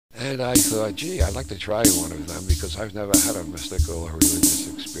And I thought, gee, I'd like to try one of them because I've never had a mystical or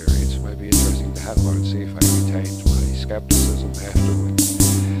religious experience. It might be interesting to have one and see if I retained my skepticism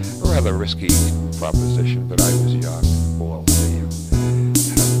afterwards. A rather risky proposition, but I was young, ballsy, and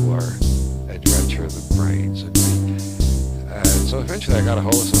had more adventure than brains in me. And so eventually I got a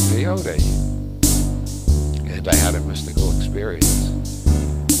hold of some peyote, and I had a mystical experience.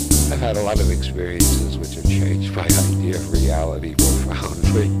 I've had a lot of experiences which have changed my idea of reality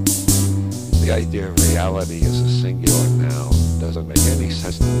profoundly. The idea of reality is a singular noun. Doesn't make any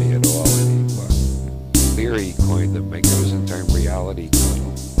sense to me at all anymore. Leary coined the magnificent term reality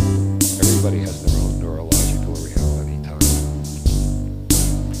tunnel. Everybody has their own neurological reality tunnel,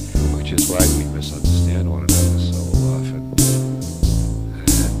 which is why we misunderstand one another so often,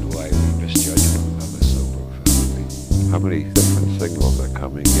 and why we misjudge one another so profoundly. How many different signals are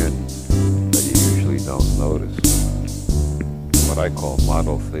coming in that you usually don't notice? What I call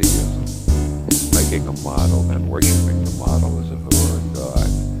model theism. Making a model and worshiping the model as if it were a god,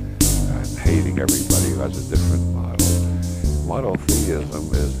 and hating everybody who has a different model. Model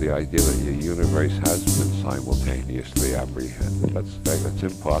theism is the idea that your universe has been simultaneously apprehended. That's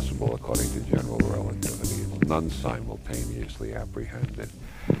impossible according to general relativity. It's non-simultaneously apprehended.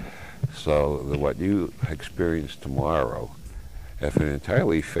 So what you experience tomorrow, if it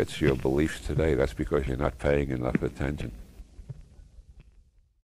entirely fits your beliefs today, that's because you're not paying enough attention.